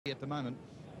at the moment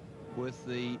with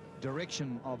the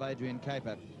direction of Adrian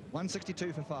Caper.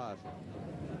 162 for 5.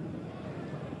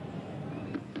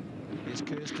 Here's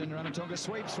Kirsten. Ranatunga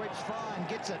sweeps fine,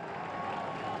 gets it.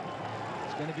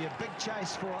 It's going to be a big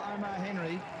chase for Omar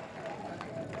Henry.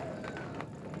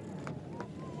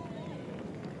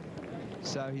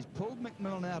 So he's pulled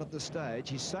McMillan out at this stage.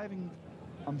 He's saving,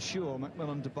 I'm sure,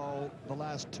 McMillan to bowl the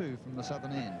last two from the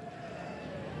southern end.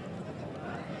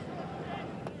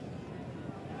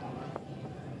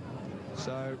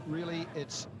 So really,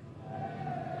 it's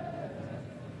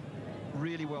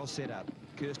really well set up.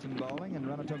 Kirsten bowling and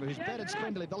Ranatunga, who's batted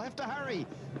splendidly. They'll have to hurry.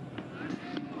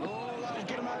 Oh, they'll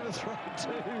get him overthrown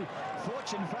too.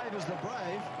 Fortune favours the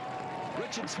brave.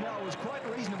 Richard Snell was quite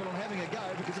reasonable in having a go,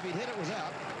 because if he'd hit it was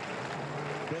out.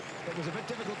 But it was a bit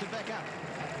difficult to back up.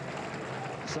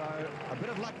 So a bit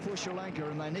of luck for Sri Lanka,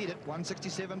 and they need it.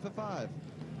 167 for 5.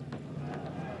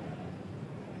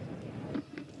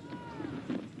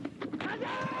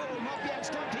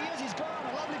 He's gone.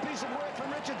 A lovely piece of work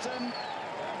from Richardson.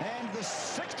 And the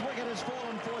 6th wicket has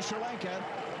fallen for Sri Lanka,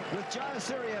 with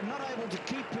Jayasuriya not able to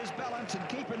keep his balance and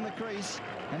keep in the crease.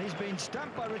 And he's been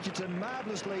stumped by Richardson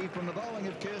marvellously from the bowling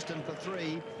of Kirsten for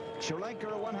 3. Sri Lanka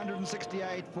are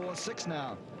 168 for 6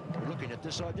 now. Looking at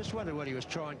this, I just wondered what he was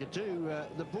trying to do.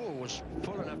 The ball was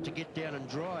full enough to get down and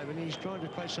drive, and he's trying to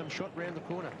play some shot round the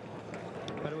corner.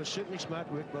 But it was certainly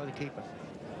smart work by the keeper.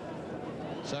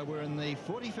 So we're in the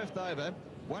 45th over.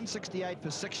 168 for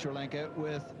 6 Sri Lanka,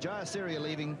 with Jayasuriya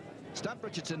leaving. Stump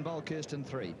Richardson, bowl Kirsten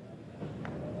 3.